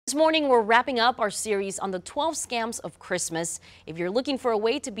This morning, we're wrapping up our series on the 12 scams of Christmas. If you're looking for a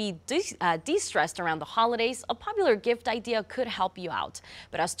way to be de-stressed around the holidays, a popular gift idea could help you out.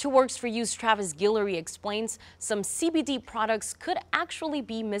 But as 2 Works for You's Travis Guillory explains, some CBD products could actually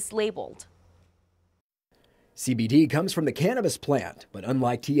be mislabeled. CBD comes from the cannabis plant, but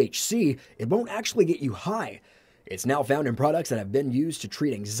unlike THC, it won't actually get you high. It's now found in products that have been used to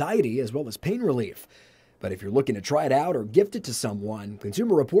treat anxiety as well as pain relief. But if you're looking to try it out or gift it to someone,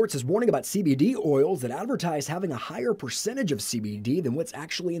 Consumer Reports is warning about CBD oils that advertise having a higher percentage of CBD than what's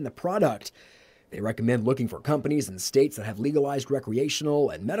actually in the product. They recommend looking for companies and states that have legalized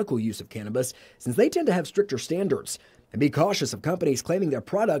recreational and medical use of cannabis, since they tend to have stricter standards. And be cautious of companies claiming their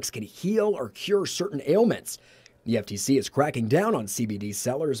products can heal or cure certain ailments. The FTC is cracking down on CBD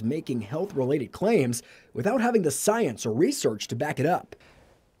sellers making health-related claims without having the science or research to back it up.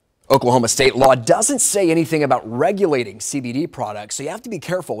 Oklahoma state law doesn't say anything about regulating CBD products, so you have to be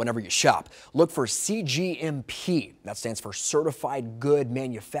careful whenever you shop. Look for CGMP. That stands for Certified Good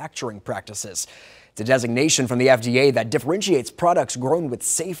Manufacturing Practices. It's a designation from the FDA that differentiates products grown with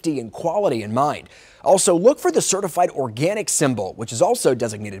safety and quality in mind. Also, look for the Certified Organic symbol, which is also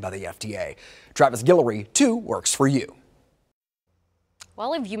designated by the FDA. Travis Guillory, 2 Works for You.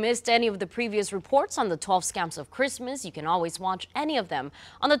 Well, if you missed any of the previous reports on the 12 scams of Christmas, you can always watch any of them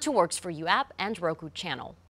on the 2 Works for You app and Roku channel.